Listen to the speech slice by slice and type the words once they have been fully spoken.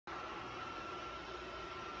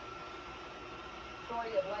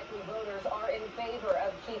majority of likely voters are in favor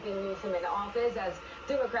of keeping Newsom in office as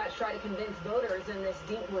Democrats try to convince voters in this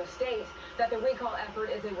deep blue state that the recall effort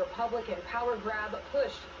is a Republican power grab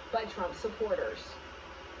pushed by Trump supporters.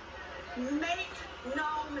 Make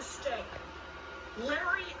no mistake,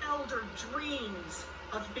 Larry Elder dreams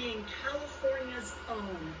of being California's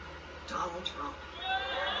own Donald Trump.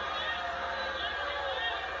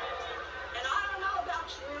 And I don't know about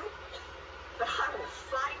you, but I will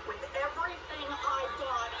fight with everything I've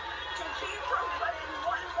got to keep from putting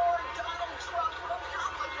one more Donald Trump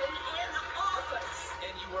Republican in office.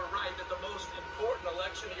 And you were right that the most important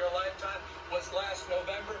election of your lifetime was last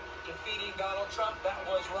November, defeating Donald Trump. That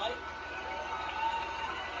was right.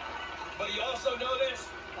 But you also know this,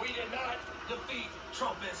 we did not defeat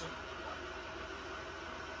Trumpism.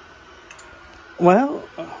 Well,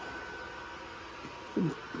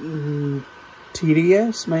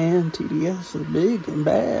 TDS, man. TDS is big and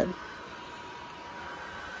bad.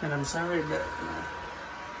 And I'm sorry that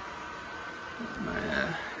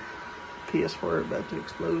my PS4 is about to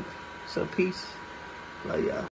explode. So peace. Love y'all.